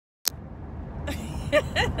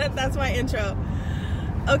That's my intro.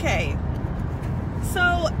 Okay,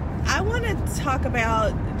 so I want to talk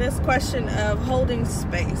about this question of holding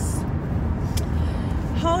space.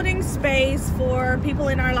 Holding space for people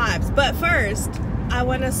in our lives. But first, I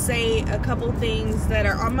want to say a couple things that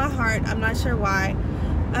are on my heart. I'm not sure why.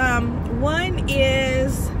 One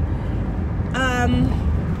is,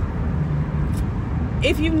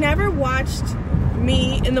 if you've never watched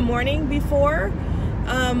me in the morning before,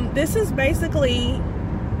 this is basically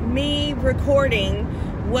me recording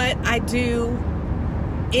what I do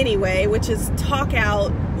anyway, which is talk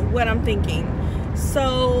out what I'm thinking.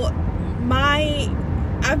 So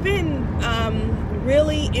I've been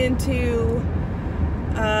really into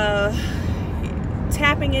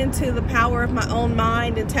tapping into the power of my own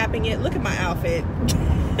mind and look at my outfit.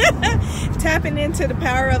 Tapping into the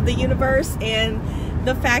power of the universe and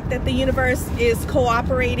the fact that the universe is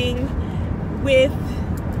cooperating with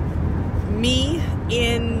me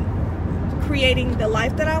in creating the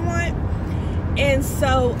life that I want. And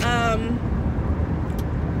so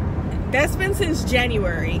that's been since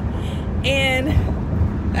January, and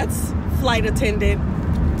that's flight attendant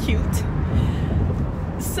cute.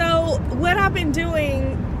 So what I've been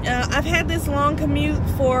doing, I've had this long commute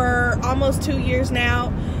for almost 2 years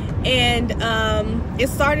now, and it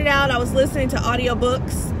started out, I was listening to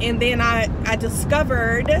audiobooks, and then I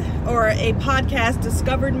discovered, or a podcast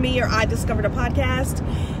discovered me, or I discovered a podcast,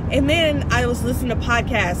 and then I was listening to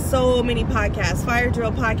podcasts, so many podcasts. Fire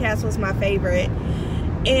Drill podcast was my favorite,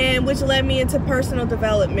 and which led me into personal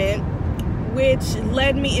development, which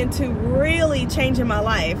led me into really changing my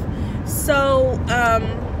life. So,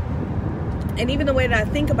 and even the way that I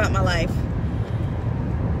think about my life.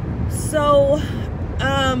 So,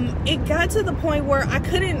 it got to the point where I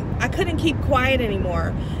couldn't keep quiet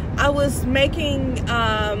anymore. I was making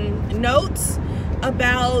notes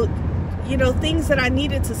about, things that I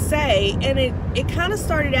needed to say, and it kind of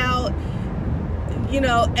started out,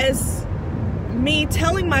 as me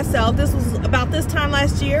telling myself, this was about this time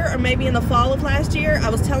last year, or maybe in the fall of last year, I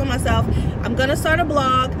was telling myself, I'm gonna start a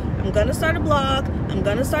blog, I'm gonna start a blog,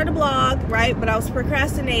 right? But I was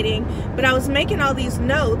procrastinating, but I was making all these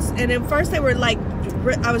notes, and at first they were like,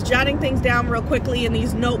 I was jotting things down real quickly in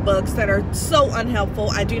these notebooks that are so unhelpful.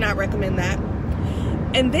 I do not recommend that.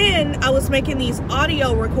 And then I was making these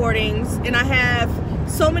audio recordings, and I have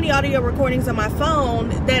so many audio recordings on my phone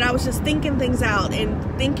that I was just thinking things out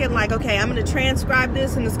and thinking like, okay, I'm going to transcribe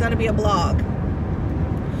this and it's going to be a blog.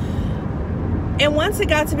 And once it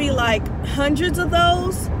got to be like hundreds of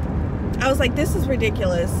those, I was like, this is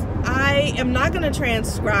ridiculous. I am not going to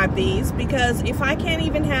transcribe these, because if I can't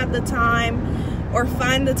even have the time or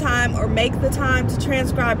find the time or make the time to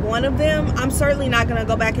transcribe one of them, I'm certainly not going to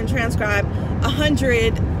go back and transcribe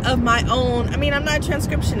 100 of my own. I mean, I'm not a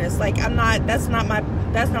transcriptionist. Like, that's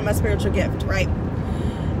not my spiritual gift, right?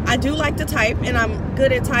 I do like to type, and I'm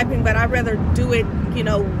good at typing, but I'd rather do it,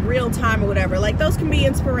 real time or whatever. Like, those can be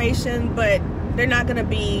inspiration, but they're not going to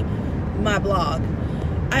be my blog.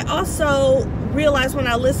 I also realized when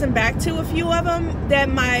I listened back to a few of them that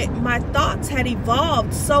my thoughts had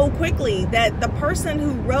evolved so quickly that the person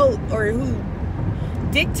who wrote or who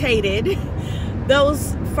dictated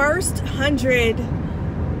those first 100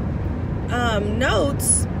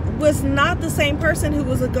 notes was not the same person who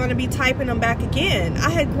was going to be typing them back again.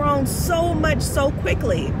 I had grown so much so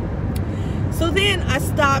quickly. So then I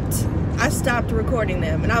stopped recording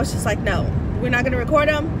them, and I was just like, no, we're not going to record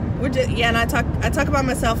them. We're just, and I talk about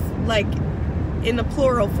myself like in the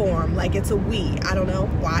plural form, like it's a we. I don't know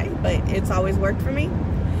why, but it's always worked for me.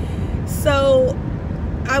 So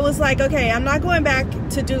I was like, okay, I'm not going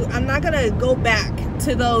to go back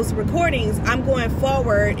to those recordings. I'm going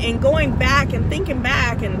forward, and going back and thinking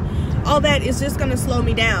back and all that is just going to slow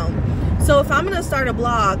me down. So if I'm going to start a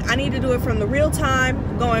blog, I need to do it from the real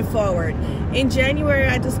time going forward. In January,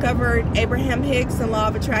 I discovered Abraham Hicks and Law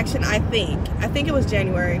of Attraction. I think it was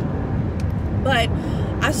January. But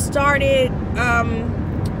I started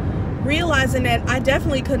realizing that I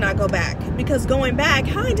definitely could not go back, because going back,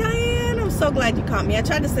 hi Diane, I'm so glad you caught me. I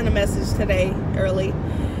tried to send a message today early.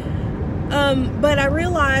 But I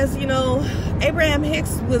realized, Abraham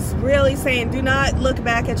Hicks was really saying, do not look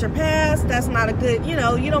back at your past. That's not a good, you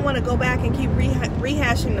don't want to go back and keep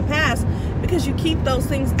rehashing the past, because you keep those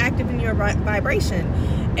things active in your vibration.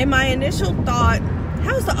 And my initial thought,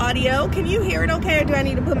 how's the audio? Can you hear it okay, or do I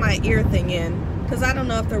need to put my ear thing in? Because I don't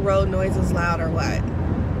know if the road noise is loud or what.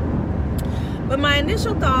 But my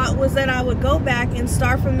initial thought was that I would go back and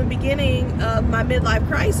start from the beginning of my midlife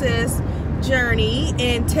crisis journey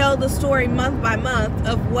and tell the story month by month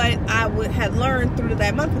of what I had learned through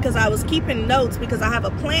that month, because I was keeping notes, because I have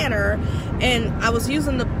a planner and I was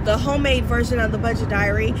using the homemade version of the budget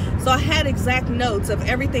diary, so I had exact notes of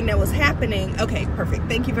everything that was happening. Okay, perfect,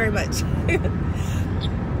 thank you very much.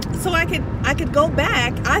 So I could go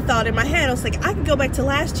back. I thought in my head, I was like, I could go back to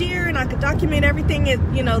last year and I could document everything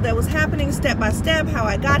that was happening step by step, how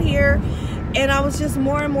I got here. And I was just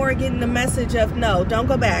more and more getting the message of, no, don't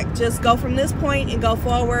go back. Just go from this point and go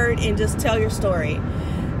forward and just tell your story.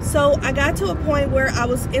 So I got to a point where I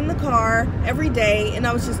was in the car every day and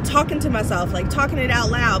I was just talking to myself, like talking it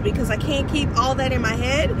out loud, because I can't keep all that in my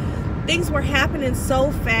head. Things were happening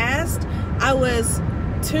so fast. I was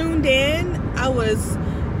tuned in. I was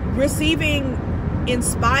receiving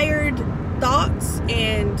inspired thoughts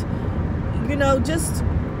and, just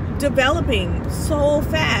developing so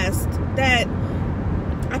fast that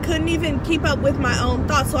I couldn't even keep up with my own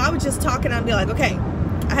thoughts. So I would just talk and I'd be like, okay,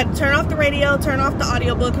 I had to turn off the radio, turn off the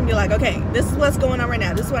audiobook and be like, okay, this is what's going on right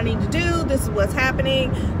now. This is what I need to do. This is what's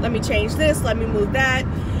happening. Let me change this. Let me move that.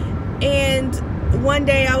 And one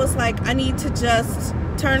day I was like, I need to just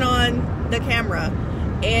turn on the camera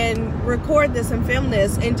and record this and film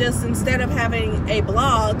this, and just instead of having a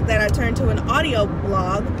blog, that I turned to an audio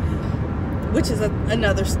blog, which is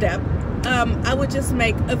another step. I would just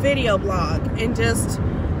make a video blog and just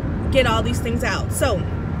get all these things out. So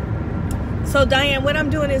Diane, what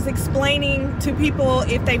I'm doing is explaining to people,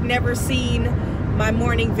 if they've never seen my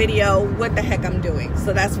morning video, what the heck I'm doing.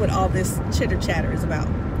 So that's what all this chitter chatter is about.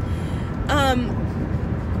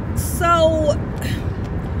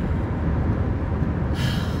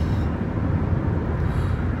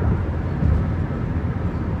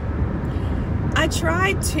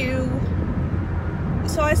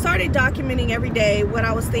 So I started documenting every day what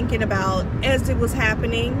I was thinking about as it was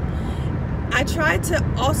happening. I tried to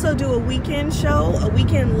also do a weekend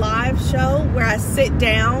live show where I sit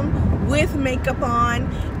down with makeup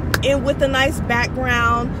on and with a nice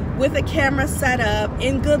background, with a camera set up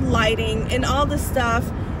and good lighting and all this stuff,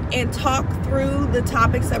 and talk through the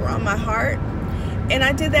topics that were on my heart. And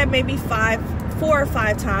I did that maybe 4 or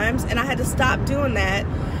 5 times, and I had to stop doing that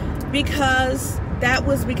because that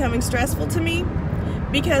was becoming stressful to me,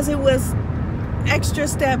 because it was extra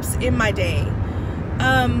steps in my day.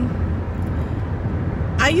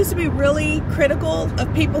 I used to be really critical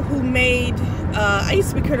of people who made, I used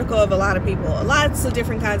to be critical of a lot of people, lots of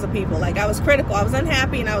different kinds of people. Like I was critical, I was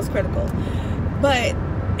unhappy and I was critical. But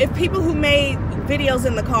if people who made videos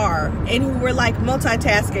in the car and who were like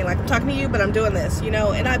multitasking, like I'm talking to you, but I'm doing this,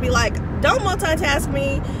 and I'd be like, don't multitask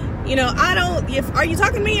me. Are you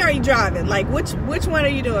talking to me or are you driving? Like which one are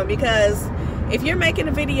you doing? Because if you're making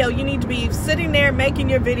a video, you need to be sitting there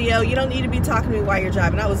making your video. You don't need to be talking to me while you're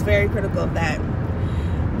driving. I was very critical of that.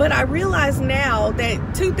 But I realize now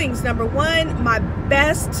that 2 things. Number one, my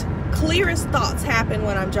best, clearest thoughts happen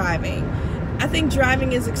when I'm driving. I think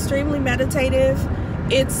driving is extremely meditative.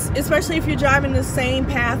 Especially if you're driving the same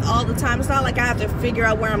path all the time. It's not like I have to figure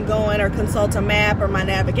out where I'm going or consult a map or my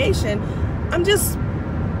navigation. I'm just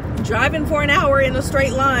driving for an hour in a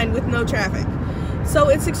straight line with no traffic. So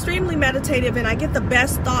it's extremely meditative and I get the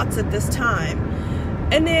best thoughts at this time.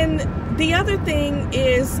 And then the other thing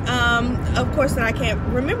is, of course, that I can't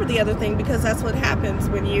remember the other thing, because that's what happens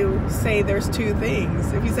when you say there's 2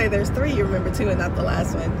 things. If you say there's 3, you remember 2 and not the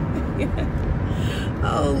last one.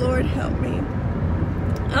 Oh, Lord, help me.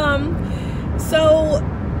 So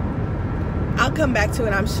I'll come back to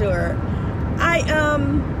it, I'm sure.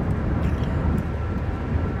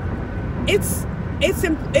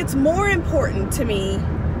 It's more important to me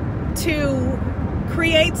to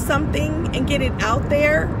create something and get it out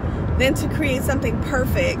there than to create something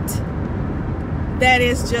perfect that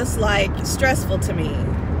is just like stressful to me,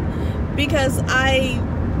 because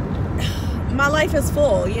my life is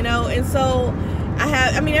full, and so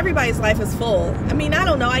everybody's life is full. I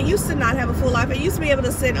don't know, I used to not have a full life. I used to be able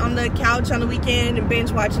to sit on the couch on the weekend and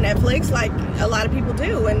binge watch Netflix like a lot of people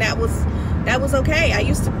do, and that was okay. I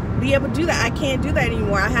used to be able to do that. I can't do that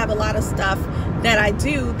anymore. I have a lot of stuff that I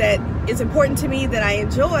do that is important to me, that I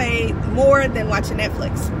enjoy more than watching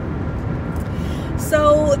Netflix.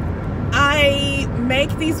 So I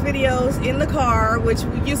make these videos in the car, which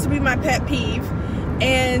used to be my pet peeve,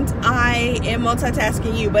 and I am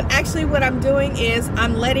multitasking you. But actually what I'm doing is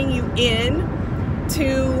I'm letting you in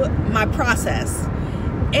to my process,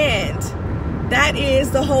 and that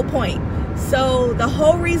is the whole point. So the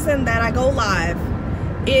whole reason that I go live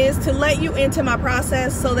is to let you into my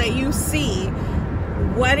process so that you see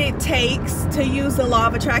what it takes to use the law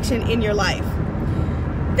of attraction in your life.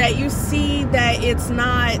 That you see that it's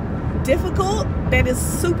not difficult, that it's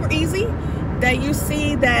super easy, that you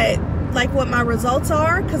see that, like, what my results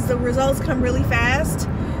are, because the results come really fast.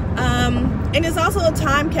 And it's also a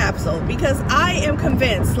time capsule, because I am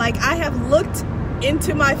convinced, like, I have looked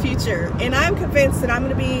into my future, and I'm convinced that I'm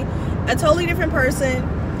going to be a totally different person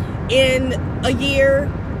in a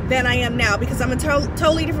year than I am now, because I'm a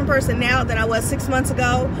totally different person now than I was 6 months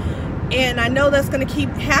ago. And I know that's going to keep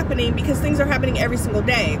happening, because things are happening every single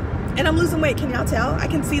day. And I'm losing weight. Can y'all tell? I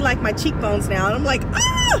can see, like, my cheekbones now, and I'm like,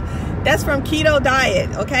 ah! That's from keto diet,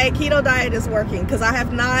 okay? Keto diet is working, because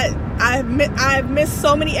I've missed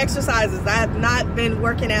so many exercises. I have not been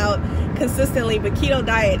working out consistently, but keto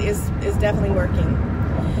diet is definitely working.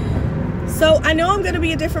 So I know I'm going to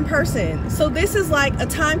be a different person. So this is like a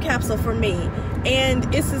time capsule for me,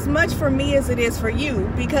 and it's as much for me as it is for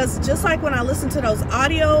you, because just like when I listened to those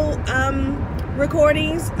audio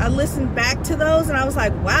recordings, I listened back to those, and I was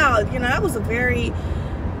like, wow, you know,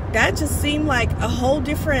 that just seemed like a whole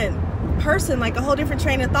different person, like a whole different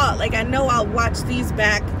train of thought. Like, I know I'll watch these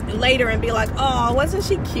back later and be like, oh, wasn't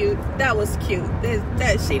she cute? That was cute.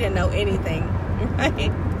 That she didn't know anything,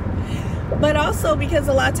 right? But also because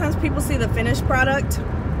a lot of times people see the finished product,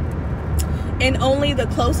 and only the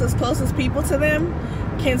closest people to them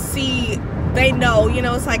can see, they know, you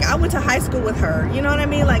know, it's like, I went to high school with her, you know what I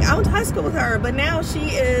mean? Like, I went to high school with her, but now she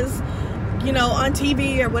is, you know, on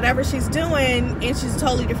TV or whatever she's doing, and she's a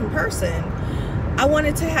totally different person. I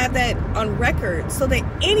wanted to have that on record, so that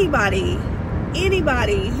anybody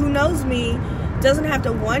who knows me doesn't have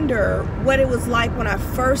to wonder what it was like when I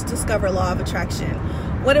first discovered law of attraction,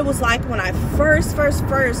 what it was like when I first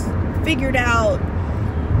figured out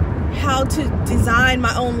how to design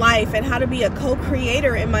my own life and how to be a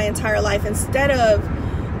co-creator in my entire life, instead of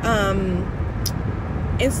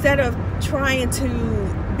trying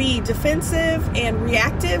to be defensive and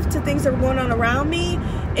reactive to things that were going on around me.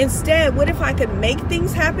 Instead, what if I could make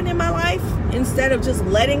things happen in my life, instead of just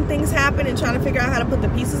letting things happen and trying to figure out how to put the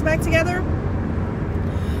pieces back together?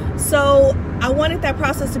 So I wanted that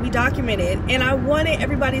process to be documented, and I wanted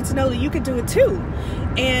everybody to know that you could do it too.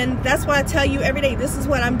 And that's why I tell you every day, this is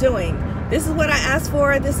what I'm doing. This is what I asked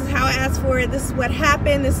for. This is how I asked for it. This is what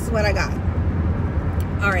happened. This is what I got.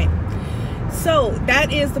 All right. So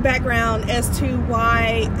that is the background as to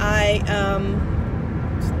why I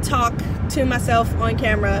talk to myself on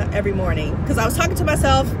camera every morning, because I was talking to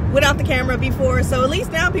myself without the camera before, so at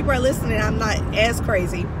least now people are listening. I'm not as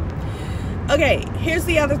crazy. Okay, here's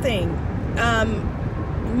the other thing.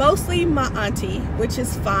 Mostly my auntie, which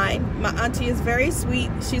is fine. My auntie is very sweet.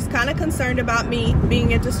 She's kind of concerned about me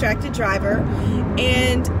being a distracted driver,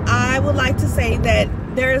 and I would like to say that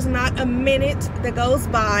there is not a minute that goes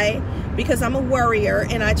by, because I'm a worrier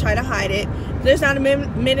and I try to hide it. There's not a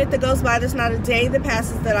minute that goes by, there's not a day that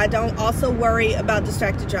passes that I don't also worry about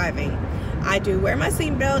distracted driving. I do wear my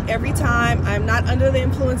seatbelt every time. I'm not under the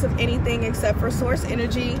influence of anything except for source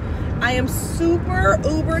energy. I am super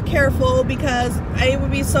uber careful, because it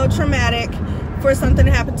would be so traumatic for something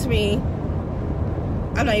to happen to me.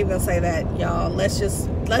 I'm not even gonna say that, y'all.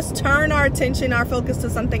 Let's turn our attention, our focus to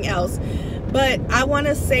something else. But I want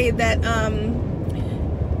to say that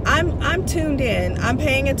I'm tuned in. I'm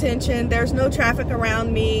paying attention. There's no traffic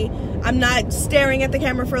around me. I'm not staring at the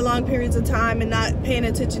camera for long periods of time and not paying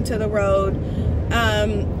attention to the road.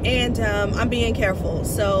 I'm being careful.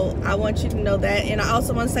 So I want you to know that. And I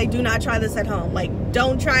also want to say, do not try this at home. Like,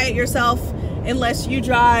 don't try it yourself unless you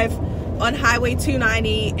drive on Highway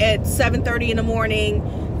 290 at 7:30 in the morning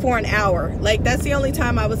for an hour. Like, that's the only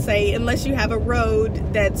time I would say, unless you have a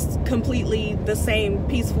road that's completely the same,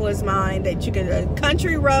 peaceful as mine, that you can, a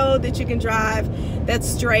country road that you can drive that's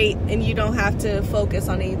straight and you don't have to focus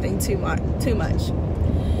on anything too much.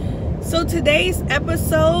 So today's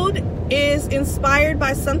episode is inspired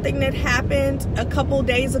by something that happened a couple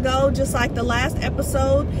days ago. Just like the last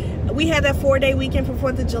episode, we had that 4-day weekend for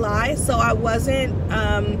 4th of July, so I wasn't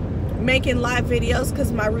making live videos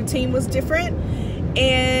because my routine was different,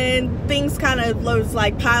 and things kind of was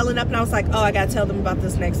like piling up, and I was like, oh, I gotta tell them about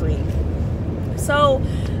this next week. So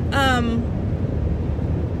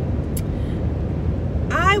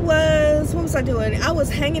what was I doing? I was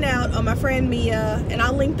hanging out on my friend Mia, and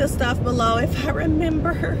I'll link the stuff below if I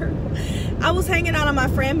remember. I was hanging out on my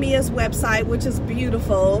friend Mia's website, which is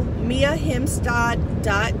beautiful,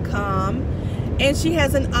 miahimstad.com. And she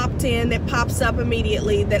has an opt-in that pops up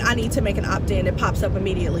immediately that I need to make an opt-in that pops up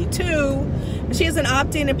immediately too. She has an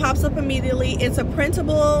opt-in that pops up immediately. It's a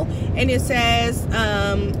printable, and it says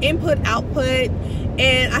input, output.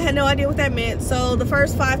 And I had no idea what that meant. So the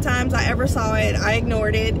first 5 times I ever saw it, I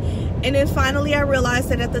ignored it. And then finally I realized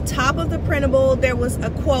that at the top of the printable, there was a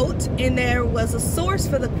quote, and there was a source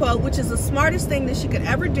for the quote, which is the smartest thing that she could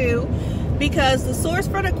ever do. because the source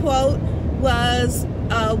for the quote was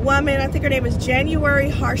a woman, I think her name is January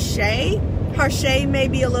Harshay. Harshay may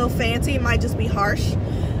be a little fancy, it might just be harsh,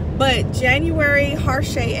 but January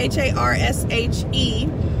Harshay, Harshe,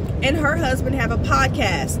 and her husband have a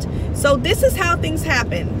podcast. So this is how things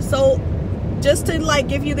happen. So just to like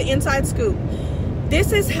give you the inside scoop,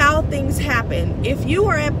 this is how things happen. If you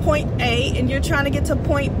are at point A and you're trying to get to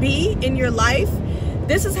point B in your life,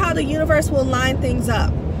 this is how the universe will line things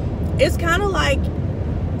up. It's kind of like,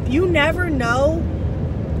 you never know.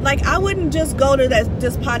 Like, I wouldn't just go to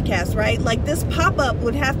this podcast, right? Like, this pop-up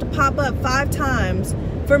would have to pop up 5 times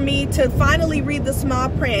for me to finally read the small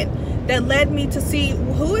print that led me to see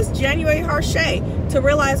who is January Harshay, to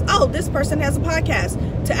realize, oh, this person has a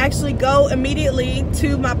podcast, to actually go immediately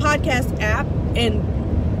to my podcast app and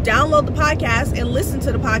download the podcast and listen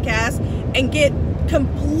to the podcast and get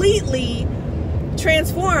completely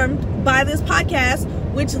transformed by this podcast,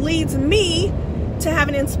 which leads me to have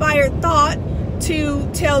an inspired thought to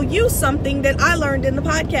tell you something that I learned in the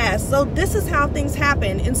podcast. So this is how things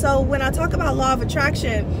happen. And so when I talk about law of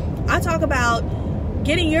attraction, I talk about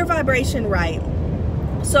getting your vibration right.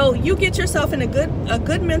 So you get yourself in a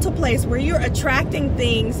good mental place where you're attracting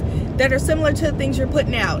things that are similar to the things you're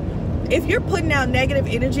putting out. If you're putting out negative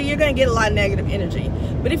energy, you're going to get a lot of negative energy.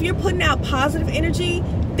 But if you're putting out positive energy,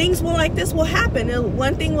 things like this will happen. And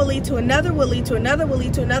one thing will lead to another, will lead to another, will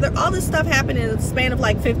lead to another. All this stuff happened in a span of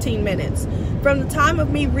like 15 minutes. From the time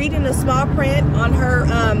of me reading the small print on her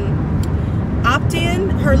opt-in,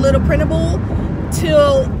 her little printable,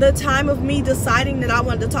 till the time of me deciding that I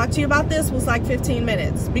wanted to talk to you about this was like 15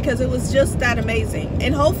 minutes, because it was just that amazing.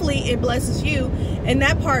 And hopefully it blesses you. And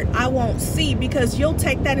that part I won't see, because you'll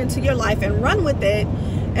take that into your life and run with it.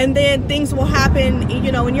 And then things will happen,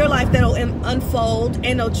 you know, in your life that'll unfold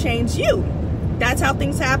and they'll change you. That's how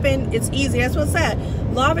things happen. It's easy. That's what I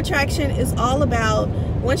said. Law of attraction is all about,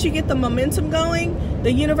 once you get the momentum going,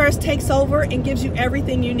 the universe takes over and gives you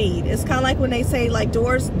everything you need. It's kind of like when they say like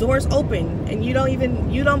doors open and you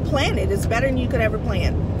don't plan it. It's better than you could ever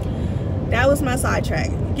plan. That was my sidetrack.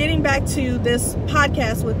 Getting back to this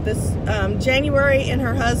podcast with this January and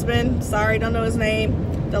her husband. Sorry, don't know his name.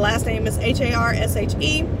 The last name is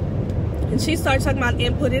Harshe. And she starts talking about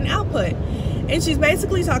input and output. And she's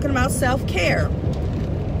basically talking about self-care,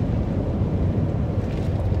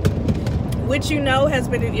 which you know has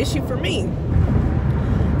been an issue for me.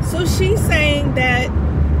 So she's saying that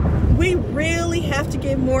we really have to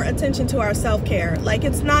give more attention to our self-care. Like,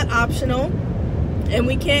 it's not optional and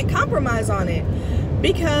we can't compromise on it.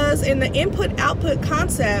 Because in the input-output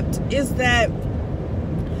concept is that,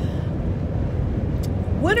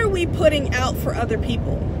 what are we putting out for other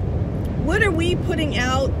people? What are we putting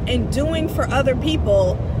out and doing for other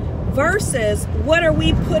people versus what are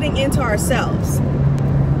we putting into ourselves?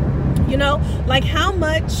 You know, like how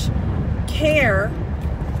much care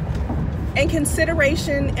and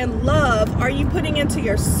consideration and love are you putting into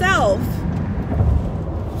yourself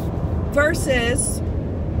versus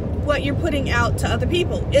what you're putting out to other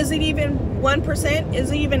people? Is it even 1%?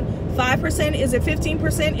 Is it even 5%? Is it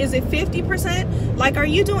 15%? Is it 50%? Like, are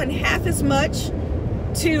you doing half as much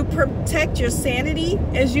to protect your sanity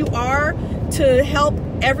as you are to help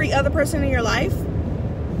every other person in your life?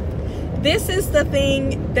 This is the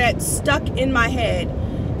thing that stuck in my head.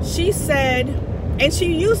 She said, and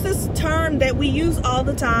she used this term that we use all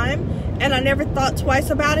the time, and I never thought twice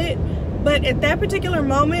about it, but at that particular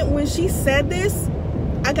moment when she said this,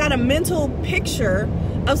 I got a mental picture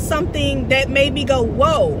of something that made me go,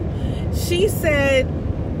 whoa. She said,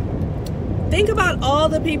 think about all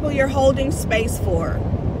the people you're holding space for.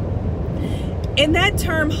 In that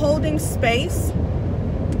term, holding space,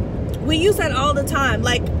 we use that all the time.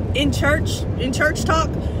 Like in church talk,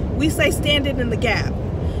 we say standing in the gap.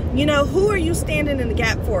 You know, who are you standing in the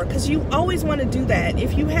gap for? Because you always want to do that.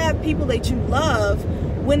 If you have people that you love,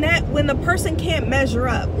 when the person can't measure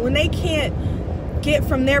up, when they can't get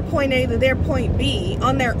from their point A to their point B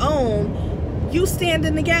on their own, you stand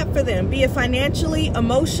in the gap for them, be it financially,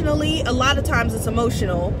 emotionally. A lot of times it's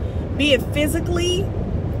emotional, be it physically,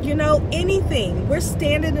 you know, anything. We're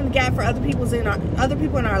standing in the gap for other people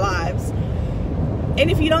in our lives. And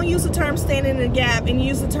if you don't use the term standing in the gap and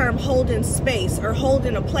use the term holding space or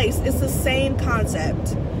holding a place, it's the same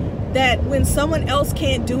concept. That when someone else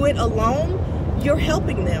can't do it alone, you're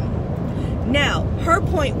helping them. Now, her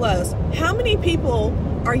point was, how many people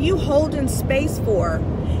are you holding space for?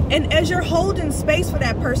 And as you're holding space for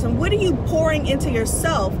that person, what are you pouring into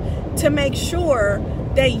yourself to make sure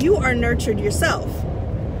that you are nurtured yourself?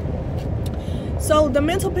 So the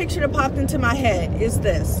mental picture that popped into my head is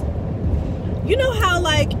this. You know how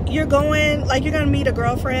like you're going, like you're gonna meet a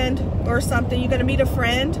girlfriend or something, you're gonna meet a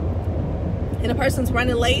friend and a person's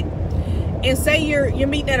running late, and say you're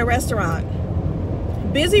meeting at a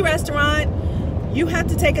restaurant, busy restaurant, you have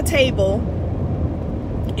to take a table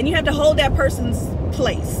and you have to hold that person's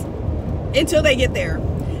place until they get there.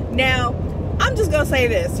 Now, I'm just gonna say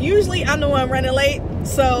this, usually I'm the one running late,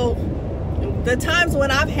 so the times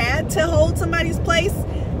when I've had to hold somebody's place,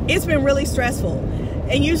 it's been really stressful.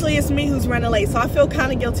 And usually it's me who's running late, so I feel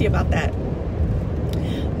kind of guilty about that.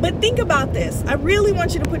 But think about this. I really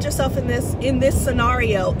want you to put yourself in this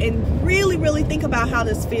scenario and really think about how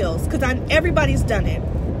this feels, because everybody's done it.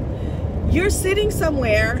 You're sitting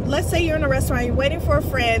somewhere, let's say you're in a restaurant, you're waiting for a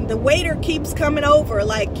friend, the waiter keeps coming over,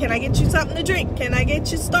 like, can I get you something to drink? Can I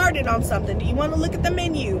get you started on something? Do you want to look at the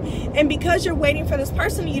menu? And because you're waiting for this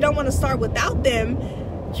person, you don't want to start without them,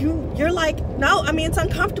 you're like, no, I mean, it's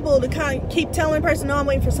uncomfortable to kind of keep telling the person, no, I'm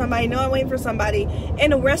waiting for somebody, no, I'm waiting for somebody,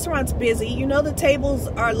 and the restaurant's busy. You know, the tables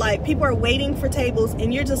are like, people are waiting for tables,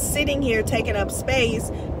 and you're just sitting here taking up space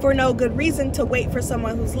for no good reason to wait for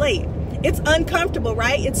someone who's late. It's uncomfortable,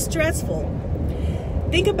 right? It's stressful.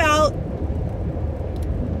 Think about,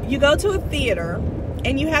 you go to a theater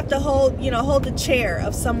and you have to hold the chair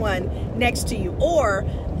of someone next to you. Or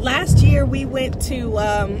last year we went to,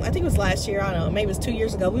 I think it was last year, I don't know, maybe it was 2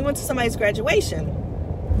 years ago, we went to somebody's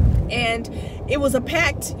graduation. And it was a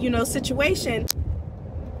packed, situation.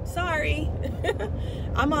 Sorry,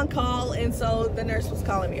 I'm on call, and so the nurse was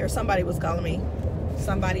calling me, or somebody was calling me.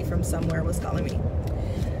 Somebody from somewhere was calling me.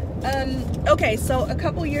 Okay, so a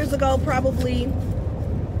couple years ago, probably,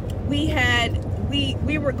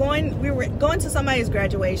 we were going to somebody's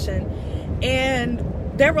graduation, and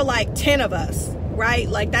there were like 10 of us, right?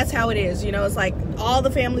 Like, that's how it is, it's like all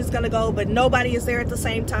the family's gonna go, but nobody is there at the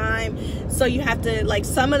same time. So you have to, like,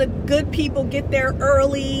 some of the good people get there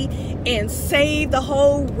early and save the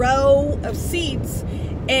whole row of seats,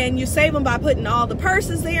 and you save them by putting all the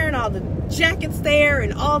purses there and all the jackets there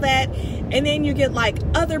and all that. And then you get like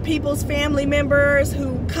other people's family members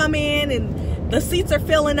who come in, and the seats are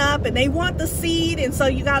filling up and they want the seat, and so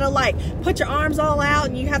you gotta like put your arms all out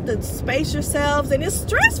and you have to space yourselves, and it's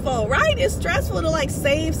stressful, right? It's stressful to like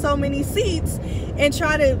save so many seats and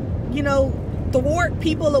try to thwart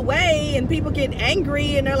people away, and people get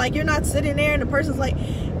angry and they're like, you're not sitting there, and the person's like,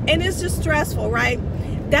 and it's just stressful, right?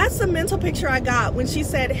 That's the mental picture I got when she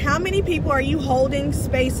said, how many people are you holding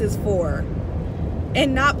spaces for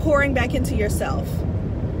and not pouring back into yourself?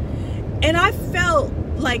 And I felt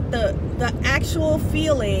like the actual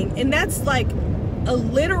feeling, and that's like a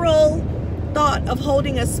literal thought of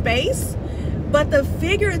holding a space, but the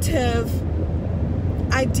figurative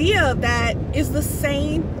idea of that is the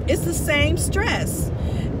same. It's the same stress.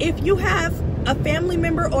 If you have a family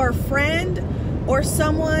member or a friend or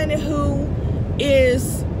someone who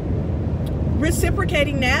is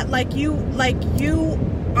reciprocating that, like you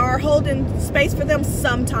are holding space for them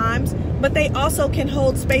sometimes, but they also can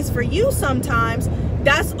hold space for you sometimes,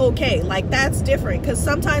 that's okay. Like, that's different, because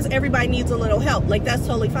sometimes everybody needs a little help. Like, that's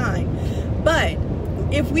totally fine. But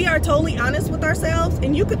if we are totally honest with ourselves,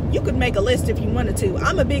 and you could make a list if you wanted to.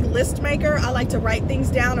 I'm a big list maker. I like to write things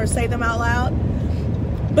down or say them out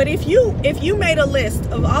loud. But if you made a list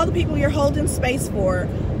of all the people you're holding space for,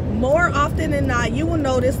 more often than not, you will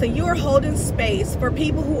notice that you are holding space for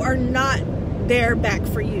people who are not there back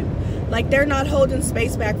for you. Like, they're not holding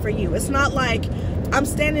space back for you. It's not like I'm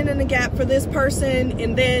standing in the gap for this person,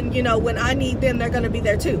 and then, when I need them, they're going to be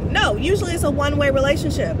there too. No, usually it's a one-way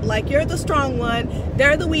relationship. Like, you're the strong one,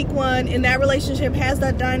 they're the weak one, and that relationship has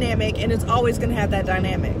that dynamic, and it's always going to have that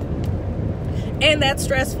dynamic. And that's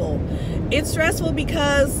stressful. It's stressful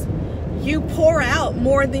because you pour out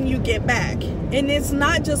more than you get back. And it's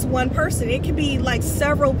not just one person. It can be like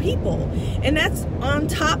several people. And that's on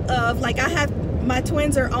top of, like, my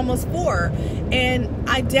twins are almost 4. And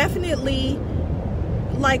I definitely,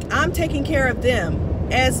 like, I'm taking care of them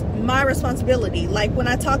as my responsibility. Like, when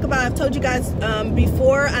I talk about, I've told you guys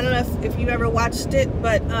before, I don't know if you ever watched it,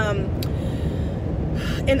 but,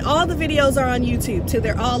 and all the videos are on YouTube too.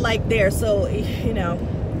 They're all like there. So,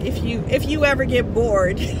 if you ever get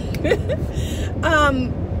bored,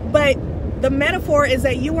 but the metaphor is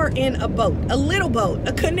that you are in a boat, a little boat,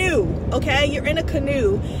 a canoe, okay? You're in a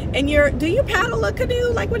canoe, and do you paddle a canoe?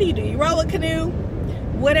 Like, what do? You row a canoe?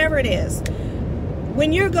 Whatever it is.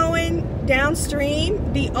 When you're going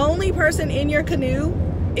downstream, the only person in your canoe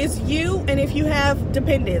is you, and if you have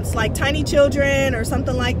dependents, like tiny children or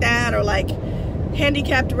something like that, or like,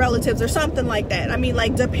 handicapped relatives or something like that. I mean,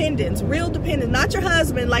 like dependents, real dependents, not your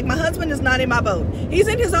husband. Like my husband is not in my boat. He's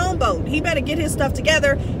in his own boat. He better get his stuff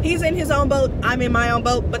together. He's in his own boat. I'm in my own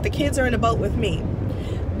boat, but the kids are in a boat with me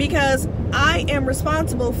because I am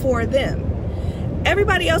responsible for them.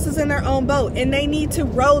 Everybody else is in their own boat and they need to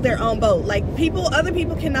row their own boat. Like other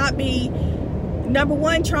people cannot be, number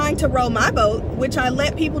one, trying to row my boat, which I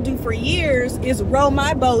let people do for years, is row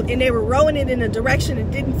my boat, and they were rowing it in a direction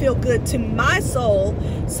that didn't feel good to my soul.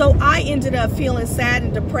 So I ended up feeling sad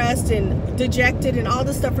and depressed and dejected and all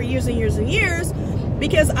this stuff for years and years and years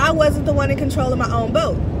because I wasn't the one in control of my own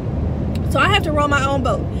boat. So I have to row my own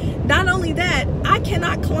boat. Not only that, I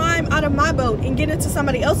cannot climb out of my boat and get into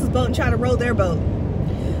somebody else's boat and try to row their boat.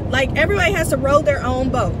 Like, everybody has to row their own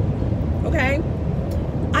boat, okay?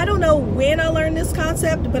 I don't know when I learned this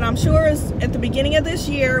concept, but I'm sure it's at the beginning of this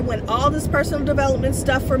year when all this personal development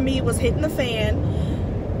stuff for me was hitting the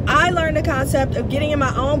fan. I learned the concept of getting in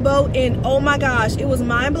my own boat, and oh my gosh, it was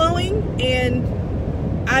mind-blowing,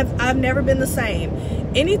 and I've never been the same.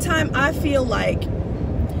 Anytime I feel like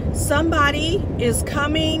somebody is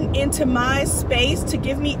coming into my space to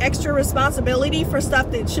give me extra responsibility for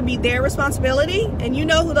stuff that should be their responsibility, and you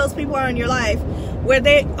know who those people are in your life, where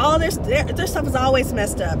all their stuff is always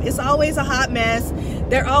messed up. It's always a hot mess.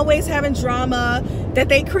 They're always having drama that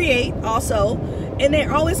they create also, and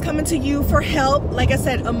they're always coming to you for help. Like I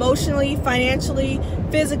said, emotionally, financially,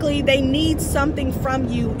 physically, they need something from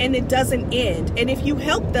you, and it doesn't end. And if you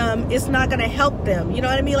help them, it's not going to help them. You know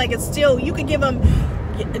what I mean? Like, it's still, you could give them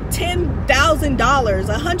 $10,000,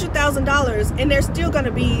 $100,000, and they're still going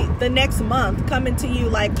to be the next month coming to you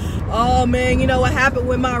like, oh man, you know what happened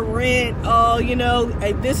with my rent? Oh, you know,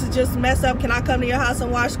 this is just messed up. Can I come to your house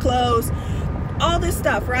and wash clothes? All this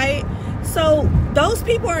stuff, right? So those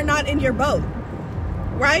people are not in your boat,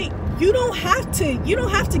 right? You don't have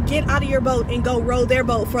to get out of your boat and go row their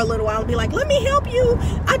boat for a little while and be like, let me help you.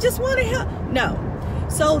 I just want to help. No.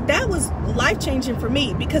 So that was life-changing for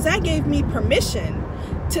me because that gave me permission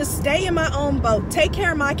to stay in my own boat, take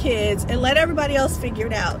care of my kids, and let everybody else figure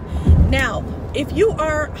it out. Now, if you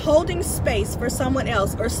are holding space for someone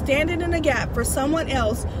else or standing in a gap for someone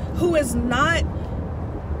else who is not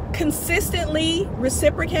consistently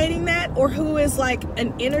reciprocating that, or who is like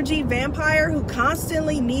an energy vampire who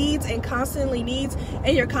constantly needs, and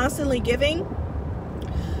you're constantly giving,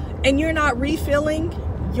 and you're not refilling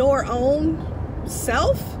your own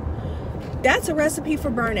self, that's a recipe for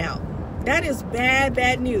burnout. That is bad,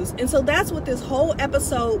 bad news. And so that's what this whole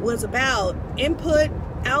episode was about. Input,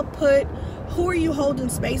 output, who are you holding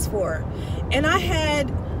space for? And I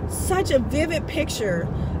had such a vivid picture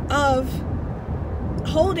of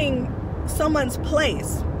holding someone's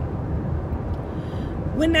place.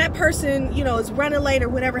 When that person, you know, is running late or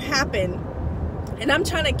whatever happened, and I'm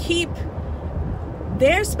trying to keep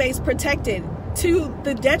their space protected to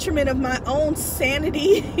the detriment of my own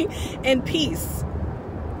sanity and peace.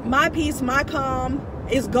 My peace, my calm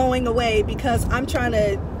is going away because I'm trying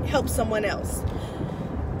to help someone else.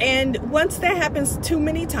 And once that happens too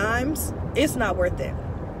many times, it's not worth it.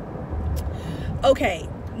 Okay,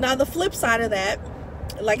 now the flip side of that,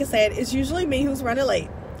 like I said, is usually me who's running late.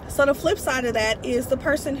 So the flip side of that is the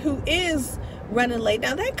person who is running late.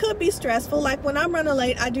 Now that could be stressful. Like when I'm running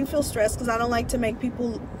late, I do feel stressed because I don't like to make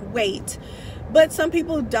people wait. But some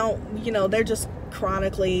people don't, you know, they're just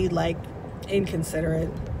chronically like inconsiderate.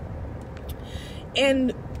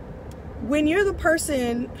 And when you're the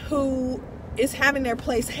person who is having their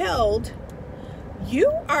place held,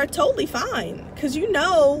 you are totally fine, because you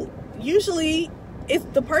know, usually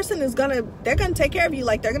if the person is they're gonna take care of you.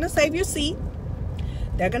 Like, they're gonna save your seat.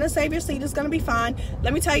 They're gonna save your seat. It's gonna be fine.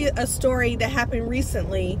 Let me tell you a story that happened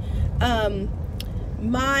recently.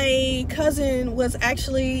 My cousin was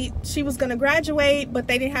she was gonna graduate, but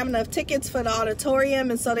they didn't have enough tickets for the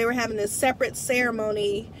auditorium, and so they were having this separate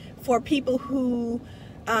ceremony for people who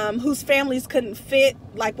whose families couldn't fit,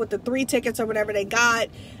 like with the 3 tickets or whatever they got.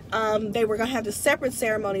 They were gonna have the separate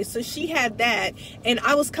ceremony. So she had that, and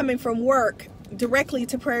I was coming from work directly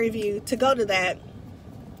to Prairie View to go to that.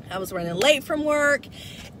 I was running late from work,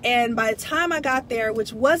 and by the time I got there,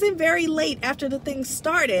 which wasn't very late after the thing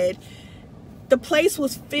started, the place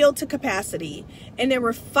was filled to capacity, and there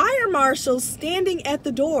were fire marshals standing at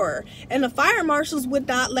the door, and the fire marshals would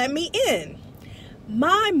not let me in.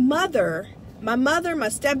 My mother, my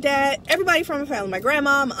stepdad, everybody from my family, my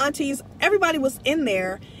grandma, my aunties, everybody was in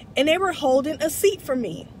there, and they were holding a seat for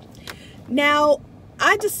me. Now,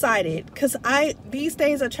 I decided, because these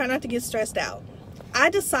days I try not to get stressed out. I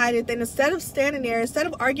decided that instead of standing there, instead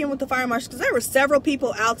of arguing with the fire marshal, because there were several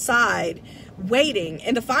people outside waiting,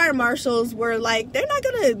 and the fire marshals were like, they're not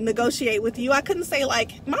going to negotiate with you. I couldn't say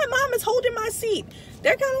like, my mom is holding my seat.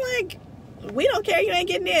 They're kind of like, we don't care, you ain't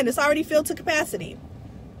getting in. It's already filled to capacity.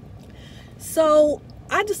 So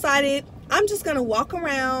I decided I'm just going to walk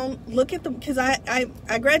around, look at them, because I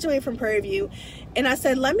graduated from Prairie View, and I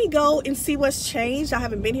said, let me go and see what's changed. I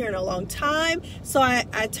haven't been here in a long time. So I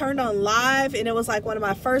turned on live, and it was like one of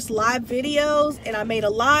my first live videos, and I made a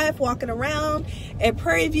live walking around at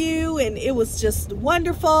Prairie View, and it was just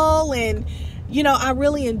wonderful, and you know, I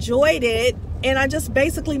really enjoyed it. And I just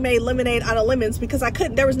basically made lemonade out of lemons, because I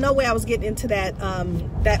couldn't, there was no way I was getting into that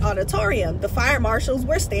that auditorium. The fire marshals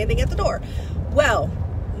were standing at the door. Well,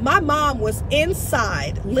 my mom was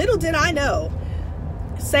inside, little did I know,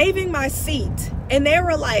 saving my seat. And they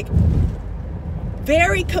were like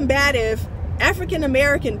very combative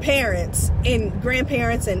African-American parents and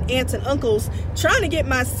grandparents and aunts and uncles trying to get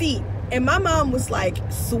my seat. And my mom was like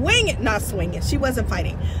not swinging, she wasn't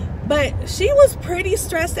fighting, but she was pretty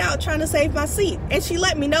stressed out trying to save my seat. And she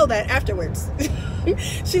let me know that afterwards.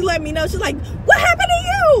 She let me know, she's like, what happened to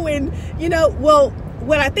you? And you know, well,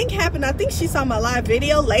 what I think happened, I think she saw my live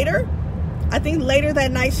video later. I think later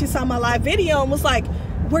that night she saw my live video and was like,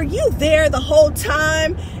 were you there the whole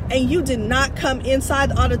time and you did not come inside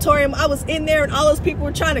the auditorium? I was in there and all those people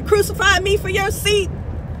were trying to crucify me for your seat.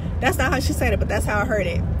 That's not how she said it, but that's how I heard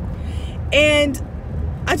it. And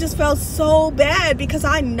I just felt so bad, because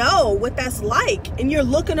I know what that's like. And you're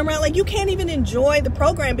looking around like you can't even enjoy the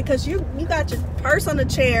program because you got your purse on the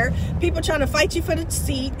chair, people trying to fight you for the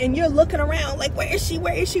seat, and you're looking around like, where is she?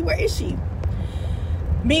 Where is she? Where is she?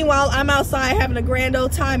 Meanwhile, I'm outside having a grand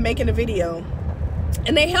old time making a video.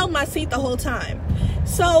 And they held my seat the whole time.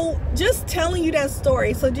 So just telling you that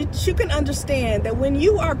story so that you can understand that when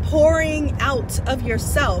you are pouring out of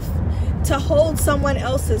yourself to hold someone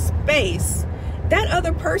else's space, that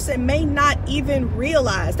other person may not even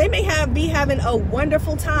realize. They may be having a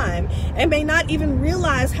wonderful time and may not even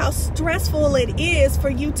realize how stressful it is for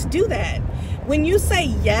you to do that. When you say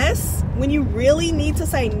yes, when you really need to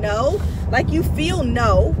say no, like you feel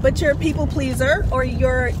no, but you're a people pleaser, or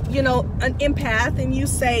you're, you know, an empath, and you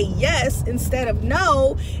say yes instead of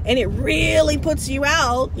no, and it really puts you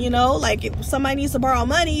out, you know, like if somebody needs to borrow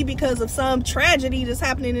money because of some tragedy that's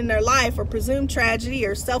happening in their life, or presumed tragedy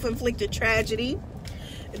or self-inflicted tragedy,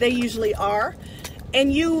 they usually are,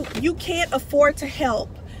 and you can't afford to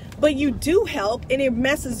help, but you do help, and it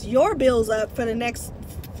messes your bills up for the next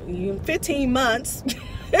 15 months.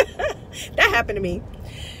 That happened to me.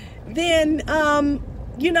 Then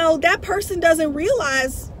you know, that person doesn't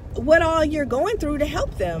realize what all you're going through to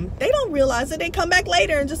help them. They don't realize it. They come back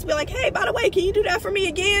later and just be like, hey, by the way, can you do that for me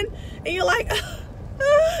again? And you're like,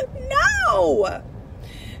 no.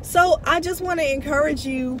 So I just want to encourage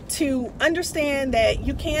you to understand that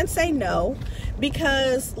you can say no,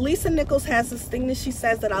 because Lisa Nichols has this thing that she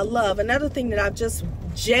says that I love. Another thing that I've just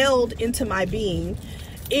gelled into my being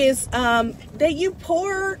is that you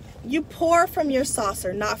pour from your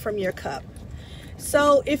saucer, not from your cup.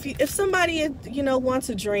 So if somebody, you know, wants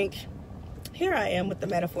a drink, here I am with the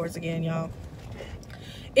metaphors again, y'all.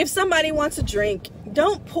 If somebody wants a drink,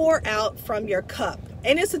 don't pour out from your cup.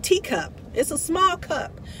 And it's a teacup. It's a small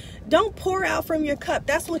cup. Don't pour out from your cup.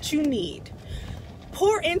 That's what you need.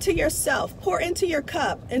 Pour into yourself. Pour into your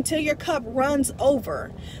cup until your cup runs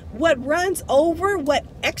over. What runs over, what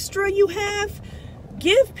extra you have,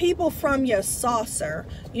 give people from your saucer.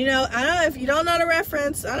 You know, I don't know if you don't know the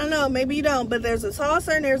reference. I don't know. Maybe you don't. But there's a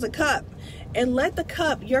saucer and there's a cup. And let the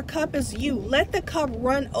cup, your cup is you. Let the cup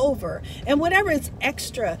run over. And whatever is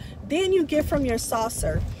extra, then you give from your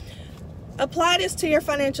saucer. Apply this to your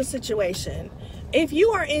financial situation. If you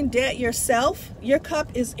are in debt yourself, your cup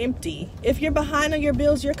is empty. If you're behind on your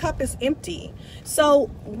bills, your cup is empty. So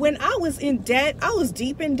when I was in debt, I was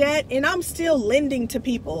deep in debt, and I'm still lending to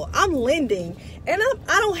people. I'm lending, and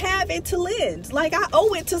I don't have it to lend. Like, I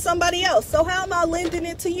owe it to somebody else. So how am I lending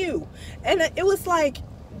it to you? And it was like,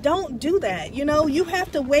 don't do that. You know, you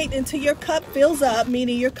have to wait until your cup fills up,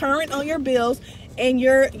 meaning you're current on your bills and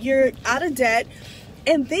you're out of debt.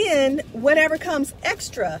 And then whatever comes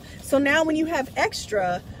extra. So now when you have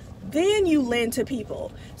extra, then you lend to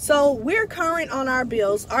people. So we're current on our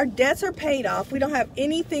bills. Our debts are paid off. We don't have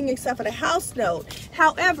anything except for the house note.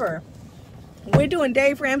 However, we're doing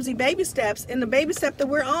Dave Ramsey baby steps. And the baby step that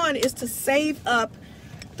we're on is to save up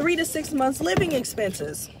 3 to 6 months living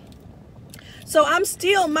expenses. So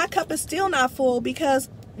my cup is still not full, because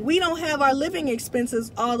we don't have our living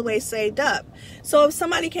expenses all the way saved up. So if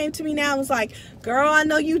somebody came to me now and was like, girl, I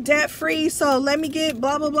know you debt free, so let me get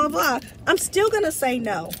blah, blah, blah, blah. I'm still going to say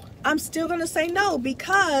no. I'm still going to say no,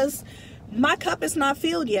 because my cup is not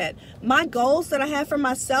filled yet. My goals that I have for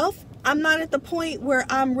myself, I'm not at the point where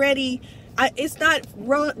I'm ready. It's not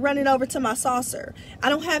running over to my saucer. I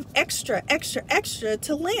don't have extra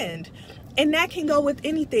to lend. And that can go with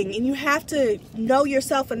anything. And you have to know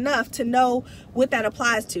yourself enough to know what that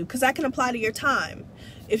applies to, because that can apply to your time.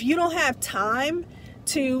 If you don't have time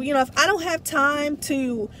to, if I don't have time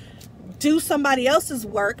to do somebody else's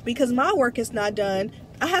work because my work is not done,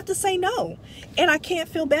 I have to say no. And I can't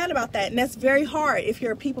feel bad about that. And that's very hard if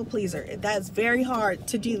you're a people pleaser. That's very hard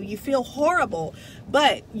to do. You feel horrible,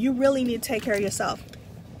 but you really need to take care of yourself.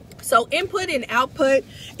 So input and output,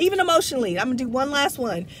 even emotionally. I'm going to do one last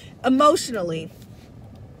one. Emotionally,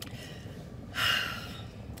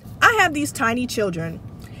 I have these tiny children,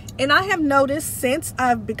 and I have noticed since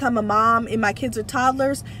I've become a mom and my kids are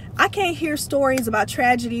toddlers, I can't hear stories about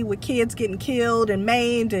tragedy with kids getting killed and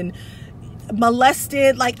maimed and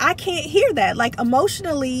molested. Like, I can't hear that. Like,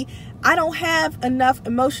 emotionally, I don't have enough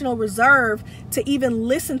emotional reserve to even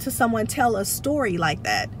listen to someone tell a story like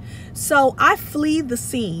that. So I flee the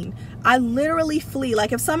scene. I literally flee.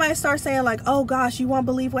 Like, if somebody starts saying like, oh gosh, you won't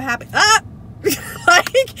believe what happened.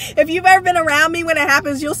 Like, if you've ever been around me when it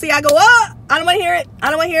happens, you'll see I go, I don't want to hear it. I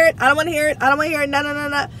don't want to hear it. I don't want to hear it. I don't want to hear it.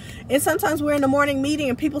 No. And sometimes we're in the morning meeting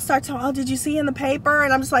and people start talking, oh, did you see in the paper?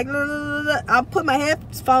 And I'm just like, no. I'll put my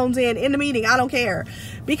headphones in the meeting. I don't care.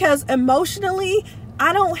 Because emotionally,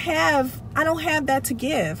 I don't have that to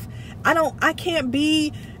give. I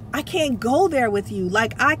can't go there with you.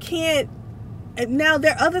 Like, I can't. Now,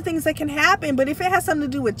 there are other things that can happen, but if it has something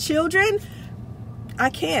to do with children, I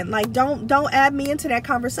can't. Like, don't add me into that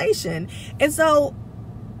conversation. And so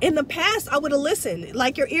in the past, I would have listened.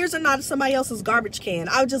 Like, your ears are not somebody else's garbage can.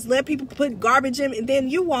 I would just let people put garbage in, and then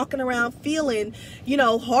you walking around feeling,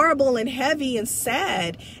 horrible and heavy and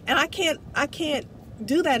sad. And I can't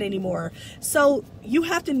do that anymore. So you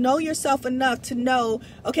have to know yourself enough to know,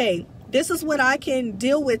 okay, this is what I can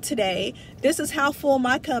deal with today. This is how full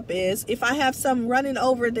my cup is. If I have some running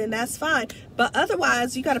over, then that's fine. But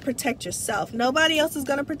otherwise, you got to protect yourself. Nobody else is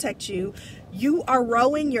going to protect you. You are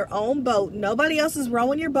rowing your own boat. Nobody else is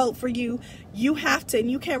rowing your boat for you. You have to,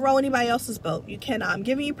 and you can't row anybody else's boat. You cannot. I'm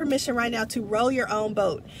giving you permission right now to row your own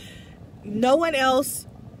boat. No one else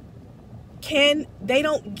can. They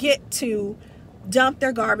don't get to dump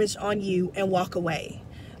their garbage on you and walk away.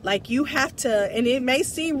 Like, you have to, and it may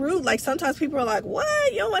seem rude. Like, sometimes people are like,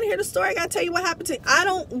 what? You don't want to hear the story? I got to tell you what happened to you. I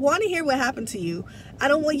don't want to hear what happened to you.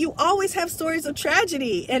 You always have stories of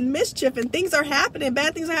tragedy and mischief, and things are happening,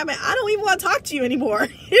 bad things are happening. I don't even want to talk to you anymore,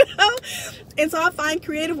 And so I find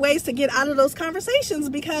creative ways to get out of those conversations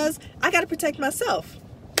because I got to protect myself.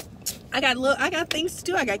 I got things to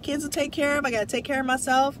do. I got kids to take care of. I got to take care of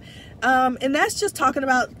myself. And that's just talking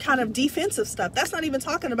about kind of defensive stuff. That's not even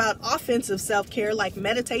talking about offensive self-care, like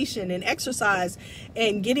meditation and exercise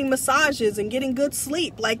and getting massages and getting good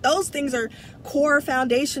sleep. Like, those things are core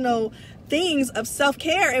foundational things of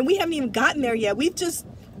self-care, and we haven't even gotten there yet.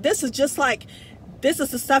 This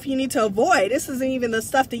is the stuff you need to avoid. This isn't even the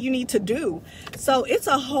stuff that you need to do. So it's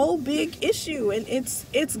a whole big issue, and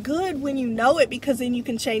it's good when you know it, because then you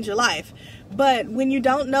can change your life. But when you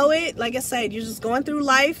don't know it, like I said, you're just going through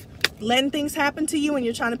life, letting things happen to you, and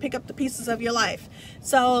you're trying to pick up the pieces of your life.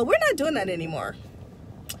 So we're not doing that anymore.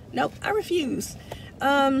 Nope, I refuse.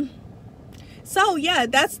 So yeah,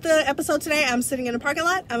 that's the episode today. I'm sitting in a parking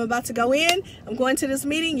lot. I'm about to go in. I'm going to this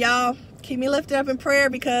meeting. Y'all keep me lifted up in prayer,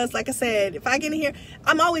 because like I said, if I get in here,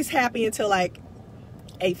 I'm always happy until like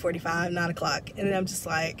 8:45, 9 o'clock. And then I'm just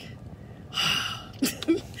like,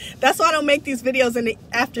 that's why I don't make these videos in the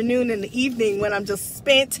afternoon and the evening when I'm just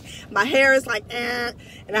spent. My hair is like, and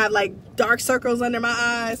I have like dark circles under my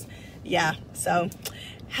eyes. Yeah, so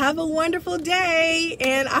have a wonderful day,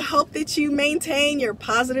 and I hope that you maintain your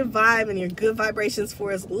positive vibe and your good vibrations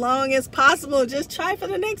for as long as possible. Just try for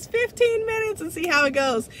the next 15 minutes and see how it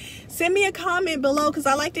goes. Send me a comment below, because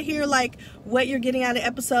I like to hear like what you're getting out of the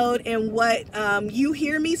episode and what you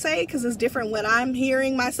hear me say, because it's different what I'm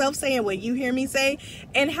hearing myself say and what you hear me say,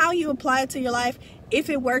 and how you apply it to your life. If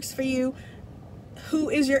it works for you, who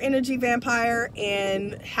is your energy vampire,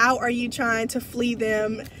 and how are you trying to flee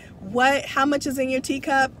them? How much is in your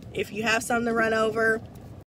teacup? If you have something to run over,